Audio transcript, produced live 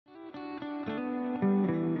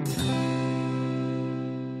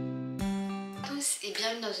Tous et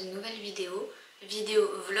bienvenue dans une nouvelle vidéo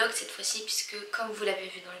vlog cette fois-ci, puisque comme vous l'avez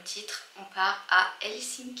vu dans le titre, on part à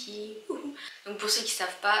Helsinki. Donc pour ceux qui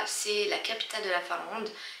savent pas, c'est la capitale de la Finlande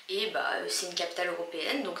et c'est une capitale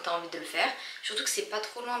européenne, donc t'as envie de le faire. Surtout que c'est pas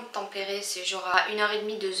trop loin de Tampere, c'est genre à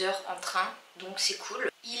 1h30, 2h en train, donc c'est cool.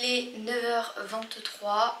 Il est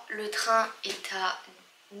 9h23, le train est à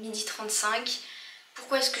 12h35.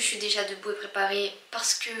 Pourquoi est-ce que je suis déjà debout et préparée?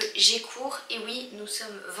 Parce que j'ai cours, et oui, nous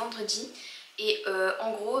sommes vendredi. Et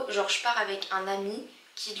en gros, genre je pars avec un ami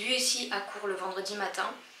qui lui aussi a cours le vendredi matin.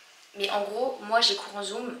 Mais en gros, moi j'ai cours en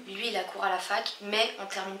Zoom, lui il a cours à la fac, mais on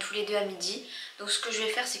termine tous les deux à midi. Donc ce que je vais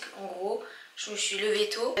faire, c'est qu'en gros, je me suis levée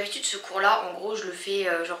tôt. D'habitude ce cours là, en gros je le fais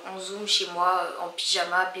genre en Zoom chez moi, en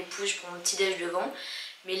pyjama, pépouze, je prends mon petit déj devant.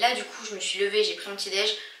 Mais là du coup je me suis levée, j'ai pris mon petit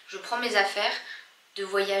déj, je prends mes affaires de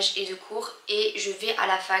voyage et de cours et je vais à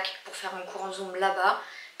la fac pour faire mon cours en Zoom là-bas.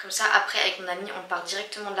 Comme ça après avec mon ami on part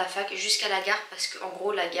directement de la fac jusqu'à la gare, parce qu'en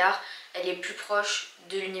gros la gare elle est plus proche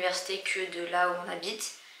de l'université que de là où on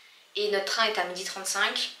habite. Et notre train est à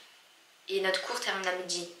 12h35 et notre cours termine à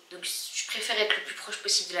midi. Donc je préfère être le plus proche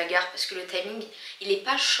possible de la gare parce que le timing il est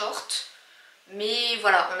pas short. Mais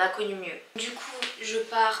voilà, on a connu mieux. Du coup, je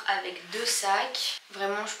pars avec 2 sacs.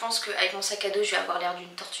 Vraiment, je pense qu'avec mon sac à dos, je vais avoir l'air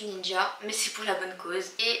d'une tortue ninja. Mais c'est pour la bonne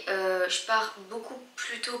cause. Et je pars beaucoup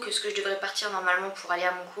plus tôt que ce que je devrais partir normalement pour aller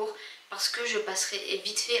à mon cours. Parce que je passerai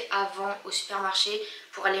vite fait avant au supermarché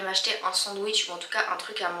pour aller m'acheter un sandwich ou en tout cas un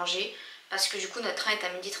truc à manger. Parce que du coup, notre train est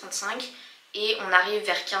à 12h35 et on arrive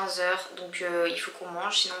vers 15h. Donc il faut qu'on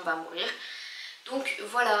mange, sinon on va mourir. Donc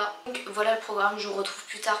voilà le programme, je vous retrouve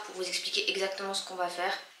plus tard pour vous expliquer exactement ce qu'on va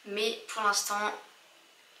faire. Mais pour l'instant,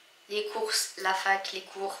 les courses, la fac, les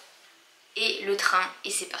cours et le train, et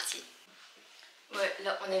c'est parti. Ouais,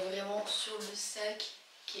 là on est vraiment sur le sac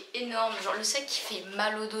qui est énorme, genre le sac qui fait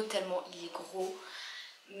mal au dos tellement il est gros.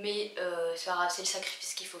 Mais c'est pas grave, c'est le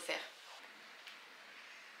sacrifice qu'il faut faire.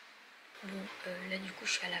 Bon, là du coup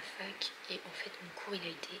je suis à la fac et en fait mon cours il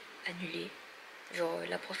a été annulé. Genre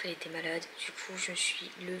la prof elle était malade, du coup je me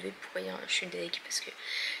suis levée pour rien, je suis deg parce que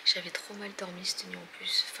j'avais trop mal dormi cette nuit en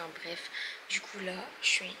plus, enfin bref. Du coup là je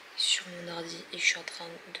suis sur mon ordi et je suis en train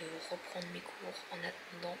de reprendre mes cours en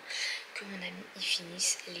attendant que mon ami y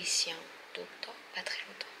finisse les siens, donc dans pas très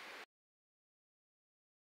longtemps.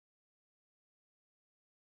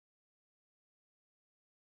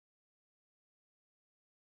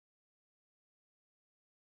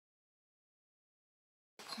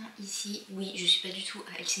 Ici, oui, je suis pas du tout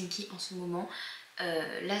à Helsinki en ce moment.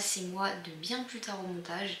 Là c'est moi de bien plus tard au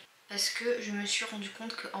montage, parce que je me suis rendu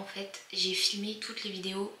compte que en fait j'ai filmé toutes les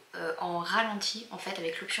vidéos en ralenti, en fait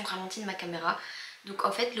avec l'option ralenti de ma caméra. Donc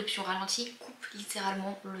en fait l'option ralenti coupe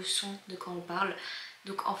littéralement le son de quand on parle.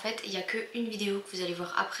 Donc en fait il n'y a qu'une vidéo que vous allez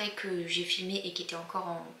voir après que j'ai filmé et qui était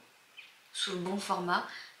encore sous le bon format.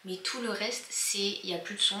 Mais tout le reste, il n'y a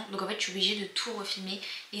plus de son. Donc en fait je suis obligée de tout refilmer,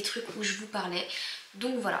 les trucs où je vous parlais.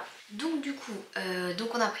 Donc voilà. Donc du coup,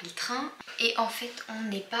 donc on a pris le train. Et en fait on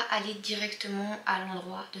n'est pas allé directement à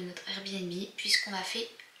l'endroit de notre Airbnb, puisqu'on a fait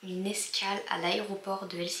une escale à l'aéroport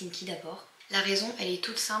de Helsinki d'abord. La raison elle est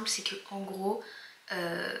toute simple, c'est que en gros,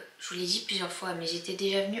 je vous l'ai dit plusieurs fois, mais j'étais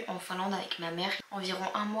déjà venue en Finlande avec ma mère environ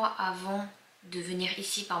un mois avant de venir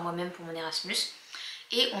ici par moi-même pour mon Erasmus.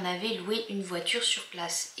 Et on avait loué une voiture sur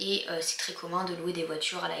place. Et c'est très commun de louer des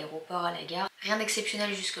voitures à l'aéroport, à la gare. Rien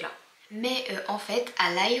d'exceptionnel jusque là. Mais en fait, à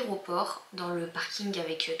l'aéroport, dans le parking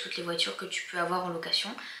avec toutes les voitures que tu peux avoir en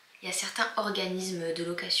location, il y a certains organismes de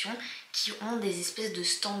location qui ont des espèces de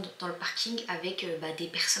stands dans le parking avec des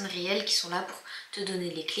personnes réelles qui sont là pour te donner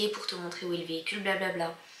les clés, pour te montrer où est le véhicule,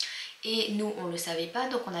 blablabla. Et nous, on ne le savait pas,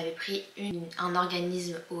 donc on avait pris un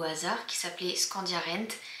organisme au hasard qui s'appelait Scandia Rent.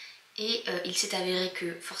 Et il s'est avéré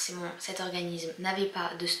que forcément cet organisme n'avait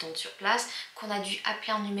pas de stand sur place, qu'on a dû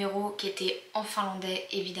appeler un numéro qui était en finlandais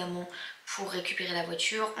évidemment pour récupérer la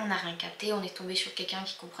voiture. On n'a rien capté, on est tombé sur quelqu'un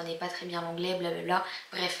qui comprenait pas très bien l'anglais, blablabla.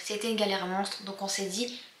 Bref, c'était une galère monstre, donc on s'est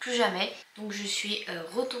dit plus jamais. Donc je suis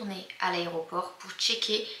retournée à l'aéroport pour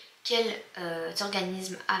checker quels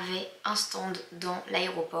organismes avaient un stand dans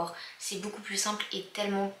l'aéroport. C'est beaucoup plus simple et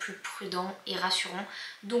tellement plus prudent et rassurant.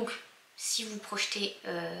 Donc si vous projetez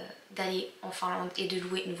d'aller en Finlande et de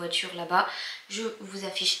louer une voiture là-bas, je vous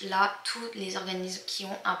affiche là tous les organismes qui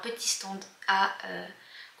ont un petit stand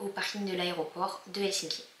au parking de l'aéroport de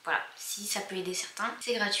Helsinki. Voilà, si ça peut aider certains,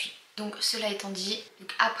 c'est gratuit. Donc cela étant dit,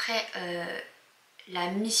 donc après la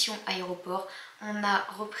mission aéroport, on a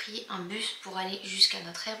repris un bus pour aller jusqu'à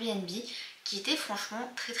notre Airbnb qui était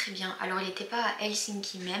franchement très très bien. Alors il n'était pas à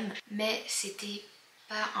Helsinki même, mais c'était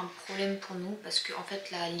pas un problème pour nous parce que en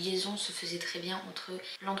fait la liaison se faisait très bien entre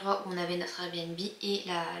l'endroit où on avait notre Airbnb et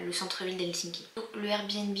le centre-ville d'Helsinki. Donc le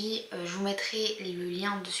Airbnb, je vous mettrai le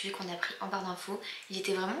lien de celui qu'on a pris en barre d'infos. Il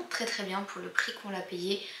était vraiment très bien pour le prix qu'on l'a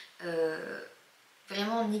payé,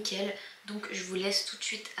 vraiment nickel. Donc je vous laisse tout de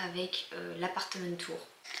suite avec l'appartement tour.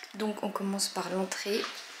 Donc on commence par l'entrée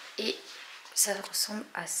et ça ressemble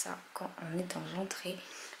à ça quand on est dans l'entrée.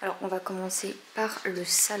 Alors on va commencer par le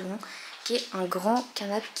salon qui est un grand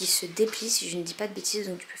canapé qui se déplie si je ne dis pas de bêtises,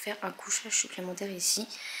 donc tu peux faire un couchage supplémentaire ici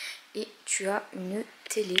et tu as une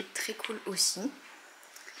télé très cool aussi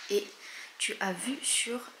et tu as vue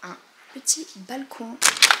sur un petit balcon.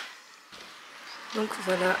 Donc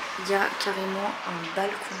voilà, il y a carrément un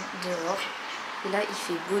balcon dehors et là il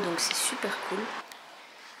fait beau donc c'est super cool.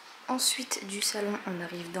 Ensuite du salon on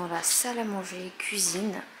arrive dans la salle à manger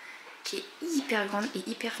cuisine qui est hyper grande et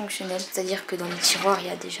hyper fonctionnelle, c'est à dire que dans les tiroirs il y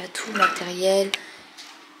a déjà tout le matériel,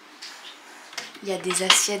 il y a des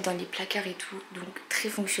assiettes dans les placards et tout, donc très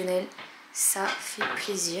fonctionnel, ça fait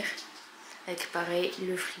plaisir, avec pareil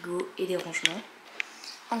le frigo et des rangements.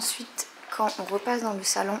 Ensuite quand on repasse dans le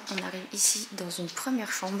salon on arrive ici dans une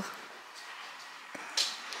première chambre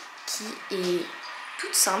qui est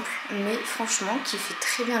toute simple mais franchement qui fait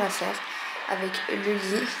très bien l'affaire, avec le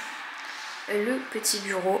lit, le petit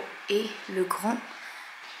bureau et le grand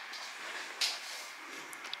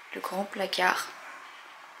placard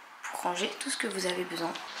pour ranger tout ce que vous avez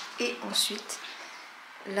besoin. Et ensuite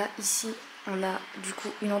là ici on a du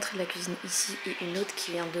coup une entrée de la cuisine ici et une autre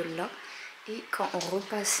qui vient de là, et quand on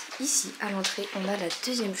repasse ici à l'entrée on a la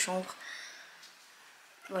deuxième chambre,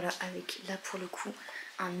 voilà, avec là pour le coup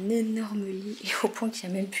un énorme lit et au point qu'il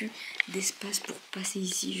n'y a même plus d'espace pour passer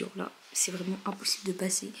ici, genre là c'est vraiment impossible de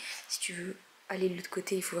passer. Si tu veux aller de l'autre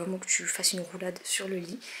côté il faut vraiment que tu fasses une roulade sur le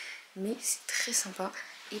lit, mais c'est très sympa.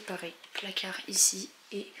 Et pareil, placard ici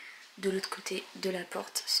et de l'autre côté de la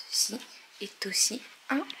porte, ceci est aussi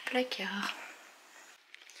un placard.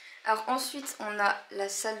 Alors ensuite on a la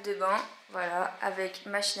salle de bain, voilà, avec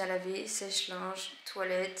machine à laver, sèche-linge,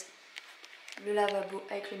 toilette, le lavabo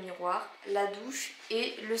avec le miroir, la douche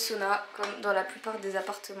et le sauna, comme dans la plupart des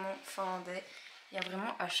appartements finlandais. Il y a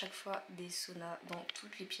vraiment à chaque fois des saunas dans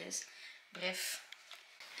toutes les pièces. Bref.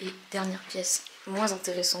 Et dernière pièce moins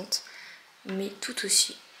intéressante, mais tout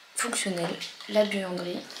aussi fonctionnelle, la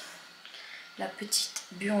buanderie. La petite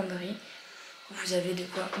buanderie. Vous avez de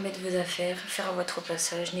quoi mettre vos affaires, faire votre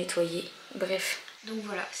passage, nettoyer, bref. Donc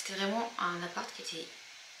voilà, c'était vraiment un appart qui était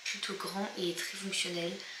plutôt grand et très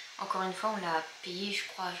fonctionnel. Encore une fois, on l'a payé, je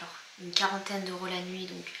crois, genre une quarantaine d'euros la nuit.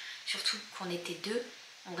 Donc surtout qu'on était deux,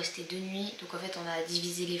 on restait 2 nuits. Donc en fait, on a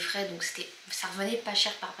divisé les frais, donc ça revenait pas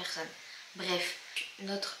cher par personne. Bref,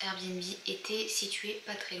 notre Airbnb était situé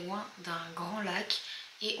pas très loin d'un grand lac.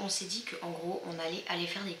 Et on s'est dit qu'en gros, on allait aller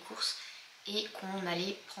faire des courses et qu'on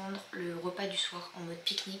allait prendre le repas du soir en mode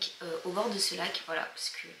pique-nique au bord de ce lac. Voilà,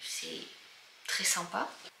 parce que c'est très sympa.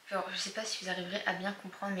 Alors je sais pas si vous arriverez à bien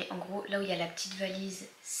comprendre, mais en gros là où il y a la petite valise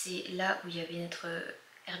c'est là où il y avait notre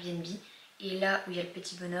Airbnb, et là où il y a le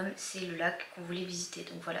petit bonhomme c'est le lac qu'on voulait visiter,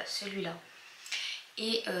 donc voilà celui-là.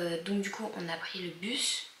 Et donc du coup on a pris le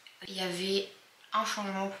bus, il y avait un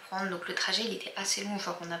changement pour prendre, donc le trajet il était assez long,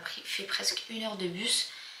 genre on a fait presque 1 heure de bus,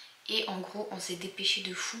 et en gros on s'est dépêché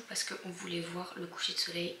de fou parce qu'on voulait voir le coucher de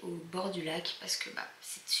soleil au bord du lac parce que bah,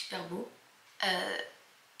 c'est super beau.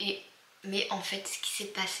 Mais en fait ce qui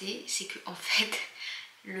s'est passé c'est que en fait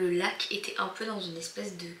le lac était un peu dans un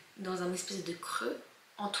espèce de creux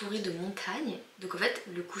entouré de montagnes. Donc en fait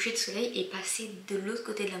le coucher de soleil est passé de l'autre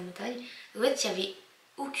côté de la montagne. En fait il n'y avait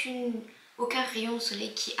aucun rayon de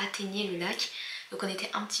soleil qui atteignait le lac. Donc on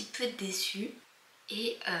était un petit peu déçus.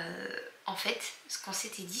 Et en fait ce qu'on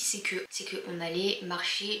s'était dit c'est qu'on allait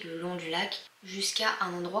marcher le long du lac jusqu'à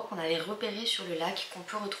un endroit qu'on avait repéré sur le lac, qu'on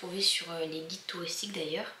peut retrouver sur les guides touristiques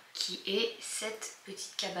d'ailleurs, qui est cette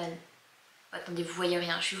petite cabane. Attendez, vous voyez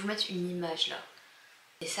rien, je vais vous mettre une image là.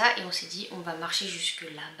 C'est ça, et on s'est dit on va marcher jusque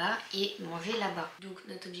là-bas et manger là-bas. Donc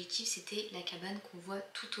notre objectif c'était la cabane qu'on voit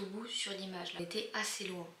tout au bout sur l'image. On était assez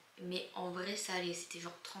loin, mais en vrai ça allait, c'était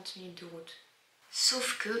genre 30 minutes de route.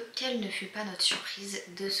 Sauf que, quelle ne fut pas notre surprise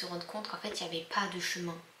de se rendre compte qu'en fait il n'y avait pas de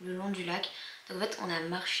chemin le long du lac. Donc en fait on a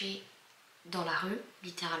marché dans la rue,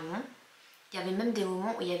 littéralement. Il y avait même des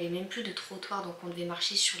moments où il n'y avait même plus de trottoir, donc on devait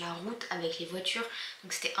marcher sur la route avec les voitures.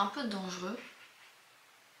 Donc c'était un peu dangereux.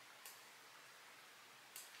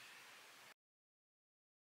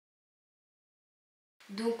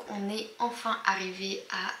 Donc on est enfin arrivé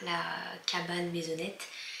à la cabane maisonnette.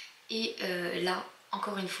 Et là,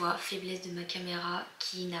 encore une fois, faiblesse de ma caméra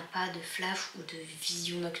qui n'a pas de flash ou de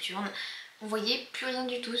vision nocturne. on voyait plus rien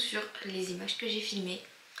du tout sur les images que j'ai filmées.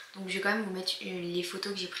 Donc je vais quand même vous mettre les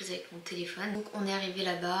photos que j'ai prises avec mon téléphone. Donc on est arrivé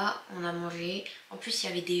là-bas, on a mangé. En plus il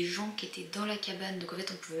y avait des gens qui étaient dans la cabane, donc en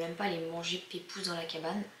fait on pouvait même pas aller manger pépouze dans la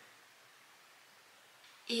cabane.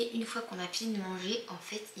 Et une fois qu'on a fini de manger, en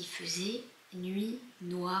fait il faisait nuit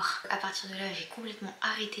noire. À partir de là j'ai complètement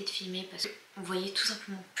arrêté de filmer parce qu'on voyait tout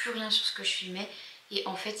simplement plus rien sur ce que je filmais. Et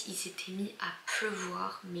en fait il s'était mis à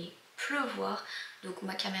pleuvoir, mais pleuvoir. Donc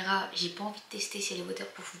ma caméra, j'ai pas envie de tester si elle est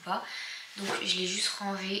waterproof ou pas. Donc je l'ai juste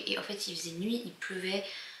rangée et en fait il faisait nuit, il pleuvait,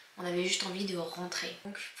 on avait juste envie de rentrer.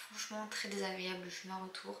 Donc franchement très désagréable le chemin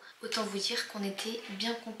retour. Autant vous dire qu'on était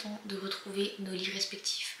bien contents de retrouver nos lits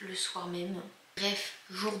respectifs le soir même. Bref,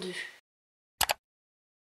 jour 2.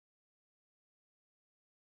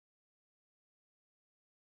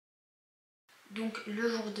 Donc le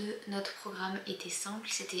jour 2, notre programme était simple,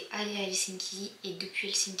 c'était aller à Helsinki et depuis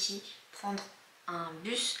Helsinki prendre un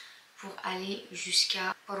bus pour aller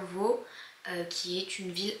jusqu'à Porvoo, qui est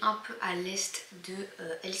une ville un peu à l'est de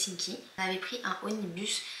Helsinki. On avait pris un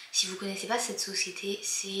omnibus. Si vous connaissez pas cette société,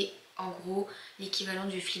 c'est en gros l'équivalent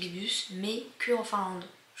du Flixbus mais que en Finlande.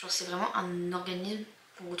 Genre c'est vraiment un organisme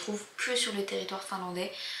qu'on retrouve que sur le territoire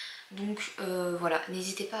finlandais. Donc voilà,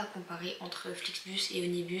 n'hésitez pas à comparer entre Flixbus et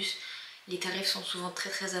omnibus. Les tarifs sont souvent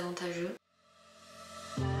très avantageux.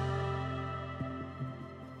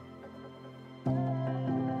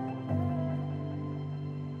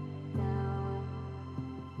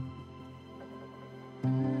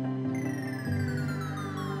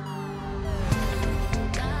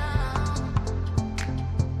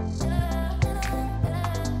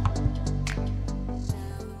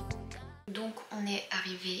 Donc on est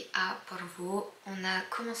arrivé à Porvoo, on a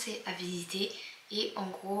commencé à visiter et en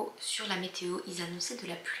gros sur la météo ils annonçaient de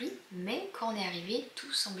la pluie, mais quand on est arrivé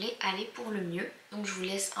tout semblait aller pour le mieux. Donc je vous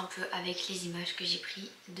laisse un peu avec les images que j'ai prises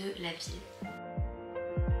de la ville.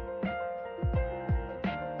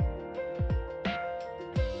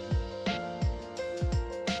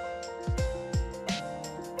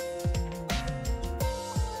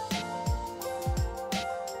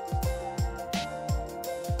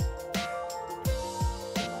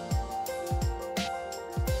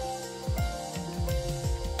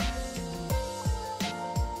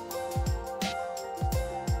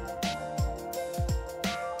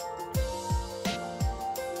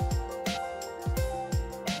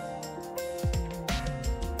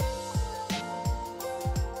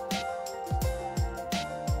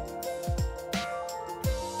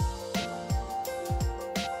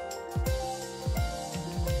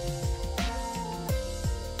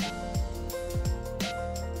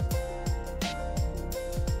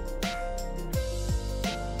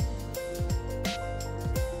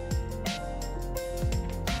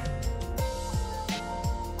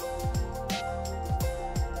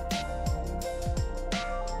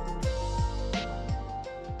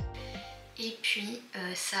 Et puis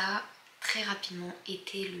ça a très rapidement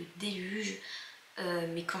été le déluge,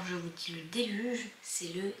 mais quand je vous dis le déluge,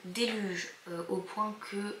 c'est le déluge, au point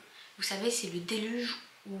que, vous savez, c'est le déluge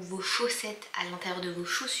où vos chaussettes à l'intérieur de vos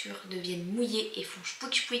chaussures deviennent mouillées et font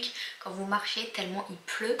chpouic chpouic quand vous marchez tellement il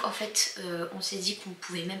pleut. En fait on s'est dit qu'on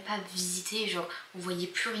pouvait même pas visiter, genre on voyait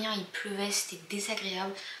plus rien, il pleuvait, c'était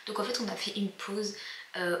désagréable. Donc en fait on a fait une pause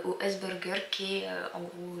au S-Burger qui est en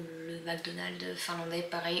gros le McDonald's finlandais,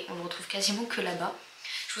 pareil, on le retrouve quasiment que là-bas.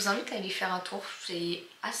 Je vous invite à aller faire un tour, c'est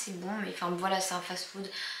assez bon, mais enfin voilà, c'est un fast-food.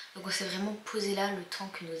 Donc on s'est vraiment posé là le temps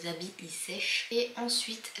que nos habits y sèchent. Et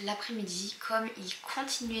ensuite l'après-midi, comme il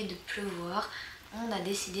continuait de pleuvoir, on a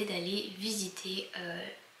décidé d'aller visiter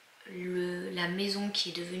la maison qui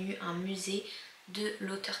est devenue un musée de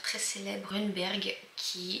l'auteur très célèbre Runberg,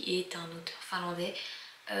 qui est un auteur finlandais,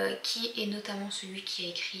 qui est notamment celui qui a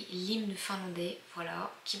écrit l'hymne finlandais,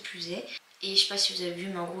 voilà, qui plus est. Et je sais pas si vous avez vu,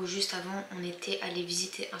 mais en gros juste avant on était allé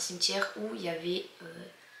visiter un cimetière où il y avait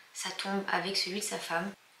sa tombe avec celui de sa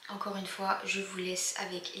femme. Encore une fois, je vous laisse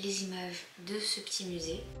avec les images de ce petit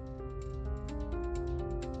musée.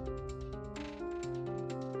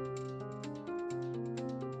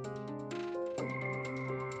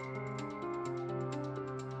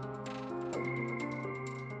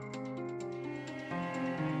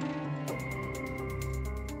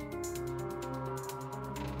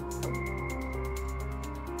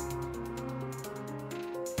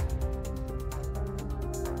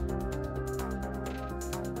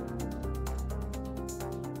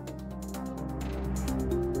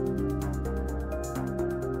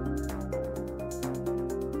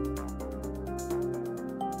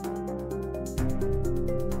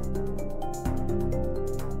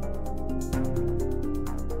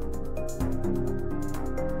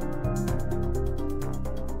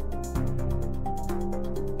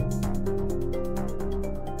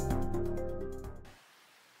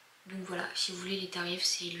 Donc voilà, si vous voulez les tarifs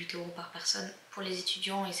c'est 8 € par personne pour les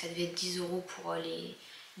étudiants et ça devait être 10 € pour les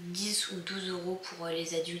 10 ou 12 € pour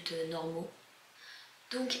les adultes normaux.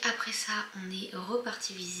 Donc après ça on est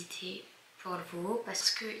reparti visiter Porvoo parce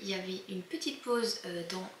qu'il y avait une petite pause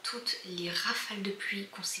dans toutes les rafales de pluie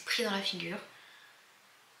qu'on s'est pris dans la figure.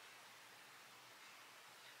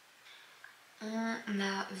 On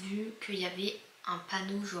a vu qu'il y avait un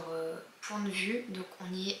panneau genre point de vue, donc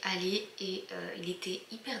on y est allé et il était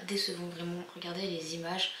hyper décevant vraiment. Regardez les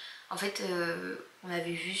images, en fait on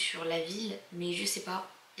avait vu sur la ville mais je sais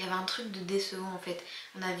pas, il y avait un truc de décevant en fait.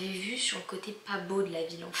 On avait vu sur le côté pas beau de la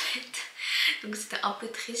ville en fait, donc c'était un peu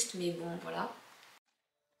triste mais bon voilà.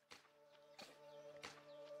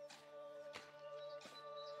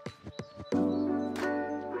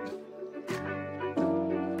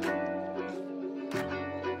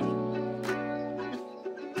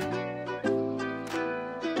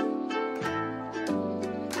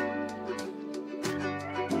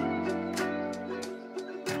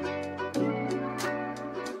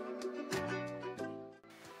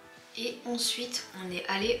 Et ensuite on est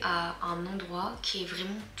allé à un endroit qui est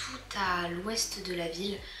vraiment tout à l'ouest de la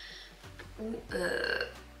ville où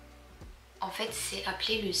en fait c'est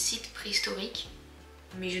appelé le site préhistorique,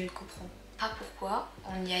 mais je ne comprends pas pourquoi.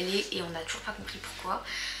 On y allait et on n'a toujours pas compris pourquoi.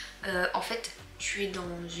 En fait tu es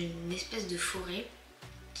dans une espèce de forêt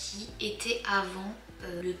qui était avant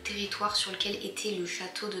le territoire sur lequel était le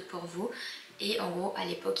château de Porvoo. Et en gros à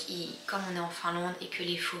l'époque, comme on est en Finlande et que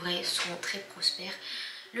les forêts sont très prospères,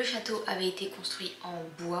 le château avait été construit en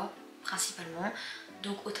bois principalement,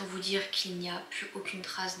 donc autant vous dire qu'il n'y a plus aucune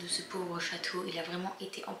trace de ce pauvre château. Il a vraiment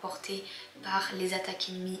été emporté par les attaques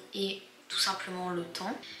ennemies et tout simplement le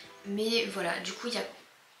temps. Mais voilà, du coup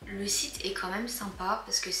le site est quand même sympa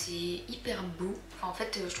parce que c'est hyper beau. Enfin, en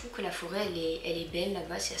fait je trouve que la forêt elle est belle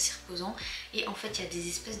là-bas, c'est assez reposant. Et en fait il y a des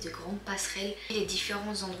espèces de grandes passerelles et les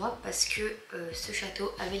différents endroits parce que ce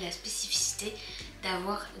château avait la spécificité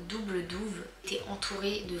d'avoir double douve, était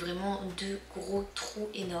entouré de vraiment deux gros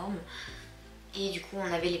trous énormes et du coup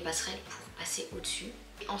on avait les passerelles pour passer au-dessus.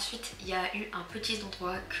 Et ensuite il y a eu un petit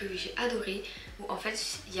endroit que j'ai adoré où en fait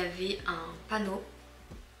il y avait un panneau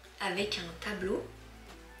avec un tableau.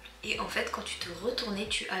 Et en fait quand tu te retournais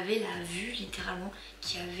tu avais la vue littéralement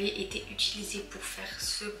qui avait été utilisée pour faire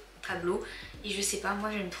ce tableau. Et je sais pas,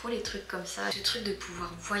 moi j'aime trop les trucs comme ça, ce truc de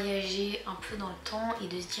pouvoir voyager un peu dans le temps et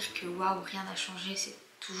de se dire que waouh, rien n'a changé, c'est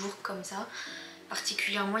toujours comme ça.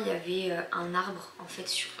 Particulièrement il y avait un arbre en fait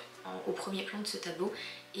au premier plan de ce tableau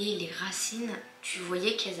et les racines, tu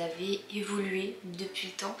voyais qu'elles avaient évolué depuis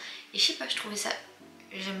le temps. Et je sais pas, je trouvais ça,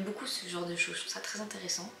 j'aime beaucoup ce genre de choses, je trouve ça très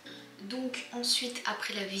intéressant. Donc ensuite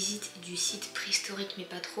après la visite du site préhistorique mais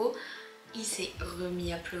pas trop, il s'est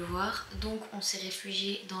remis à pleuvoir, donc on s'est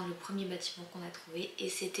réfugié dans le premier bâtiment qu'on a trouvé et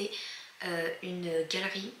c'était une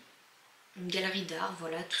galerie d'art,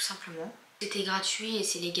 voilà, tout simplement. C'était gratuit et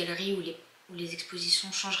c'est les galeries où les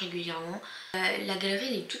expositions changent régulièrement. La galerie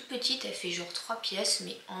elle est toute petite, elle fait genre 3 pièces,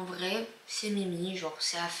 mais en vrai c'est mimi, genre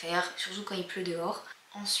c'est à faire, surtout quand il pleut dehors.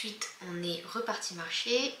 Ensuite on est reparti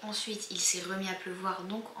marcher, ensuite il s'est remis à pleuvoir,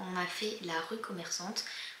 donc on a fait la rue commerçante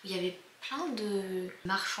où il y avait plein de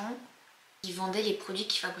marchands qui vendaient les produits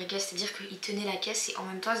qu'ils fabriquaient, c'est-à-dire qu'ils tenaient la caisse et en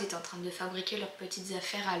même temps ils étaient en train de fabriquer leurs petites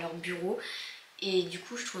affaires à leur bureau. Et du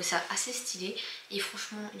coup je trouvais ça assez stylé et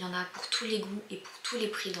franchement il y en a pour tous les goûts et pour tous les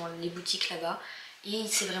prix dans les boutiques là-bas. Et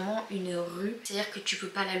c'est vraiment une rue, c'est-à-dire que tu peux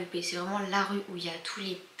pas la louper, c'est vraiment la rue où il y a tous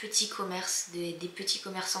les petits commerces, des petits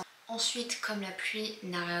commerçants. Ensuite, comme la pluie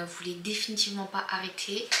ne voulait définitivement pas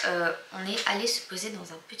arrêter, on est allé se poser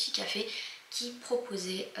dans un petit café qui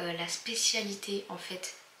proposait la spécialité en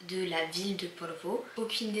fait de la ville de Porvoo.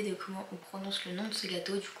 Aucune idée de comment on prononce le nom de ce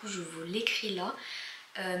gâteau, du coup je vous l'écris là.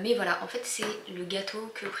 Mais voilà, en fait c'est le gâteau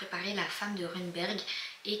que préparait la femme de Runberg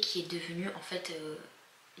et qui est devenu en fait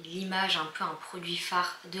l'image, un peu un produit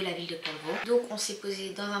phare de la ville de Porvoo. Donc on s'est posé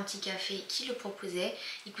dans un petit café qui le proposait.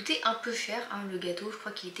 Il coûtait un peu cher hein, le gâteau, je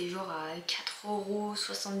crois qu'il était genre à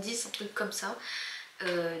 4,70 €, un truc comme ça.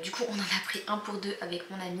 Du coup on en a pris un pour deux avec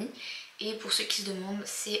mon ami. Et pour ceux qui se demandent,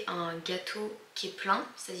 c'est un gâteau qui est plein,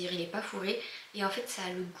 c'est-à-dire il n'est pas fourré. Et en fait ça a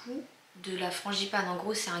le goût de la frangipane. En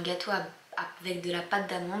gros c'est un gâteau avec de la pâte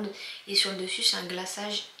d'amande et sur le dessus c'est un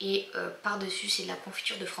glaçage et par dessus c'est de la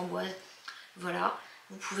confiture de framboise. Voilà.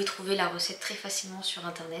 Vous pouvez trouver la recette très facilement sur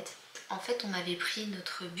internet. En fait on avait pris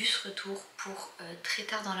notre bus retour pour très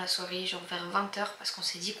tard dans la soirée, genre vers 20 h, parce qu'on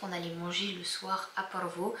s'est dit qu'on allait manger le soir à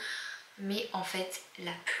Porvoo. Mais en fait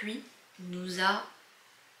la pluie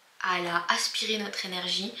elle a aspiré notre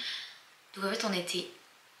énergie. Donc en fait on était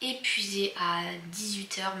épuisés à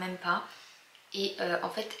 18 h même pas. Et en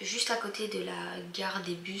fait juste à côté de la gare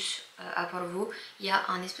des bus à Porvoo, il y a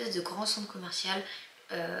un espèce de grand centre commercial.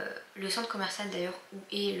 Le centre commercial d'ailleurs où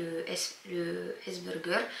est le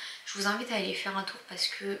S-Burger. Je vous invite à aller faire un tour parce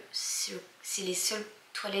que c'est les seules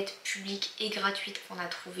toilettes publiques et gratuites qu'on a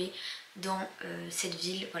trouvées dans cette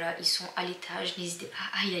ville. Voilà, ils sont à l'étage, n'hésitez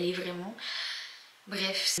pas à y aller vraiment.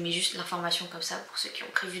 Bref, je mets juste l'information comme ça pour ceux qui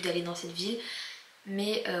ont prévu d'aller dans cette ville.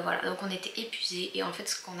 Mais voilà, donc on était épuisés et en fait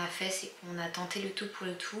ce qu'on a fait c'est qu'on a tenté le tout pour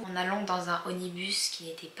le tout en allant dans un omnibus qui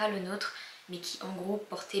n'était pas le nôtre mais qui en gros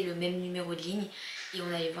portait le même numéro de ligne et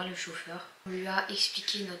on allait voir le chauffeur. On lui a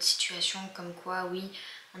expliqué notre situation comme quoi oui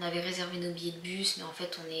on avait réservé nos billets de bus mais en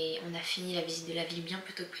fait on a fini la visite de la ville bien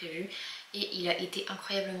plus tôt que prévu et il a été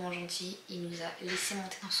incroyablement gentil, il nous a laissé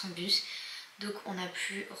monter dans son bus donc on a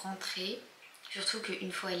pu rentrer. Surtout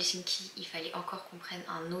qu'une fois à Helsinki il fallait encore qu'on prenne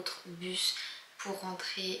un autre bus pour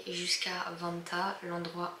rentrer jusqu'à Vanta,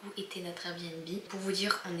 l'endroit où était notre Airbnb. Pour vous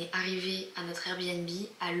dire, on est arrivé à notre Airbnb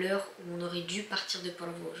à l'heure où on aurait dû partir de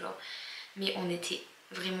Porvoo, genre. Mais on était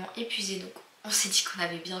vraiment épuisés, donc on s'est dit qu'on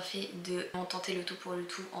avait bien fait de tenter le tout pour le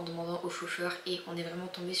tout en demandant au chauffeur et on est vraiment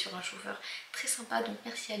tombé sur un chauffeur très sympa, donc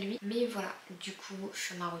merci à lui. Mais voilà, du coup,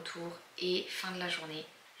 chemin retour et fin de la journée.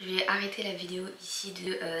 Je vais arrêter la vidéo ici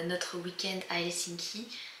de notre week-end à Helsinki.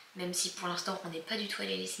 Même si pour l'instant on n'est pas du tout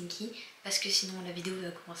allé à Helsinki parce que sinon la vidéo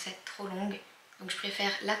va commencer à être trop longue. Donc je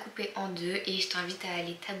préfère la couper en deux et je t'invite à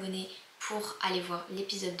aller t'abonner pour aller voir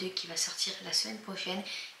l'épisode 2 qui va sortir la semaine prochaine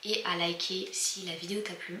et à liker si la vidéo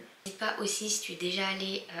t'a plu. N'hésite pas aussi si tu es déjà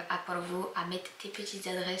allé à Porvoo à mettre tes petites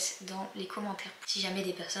adresses dans les commentaires. Si jamais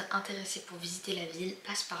des personnes intéressées pour visiter la ville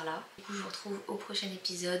passent par là. Du coup je vous retrouve au prochain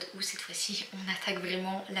épisode où cette fois-ci on attaque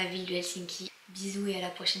vraiment la ville de Helsinki. Bisous et à la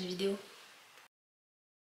prochaine vidéo.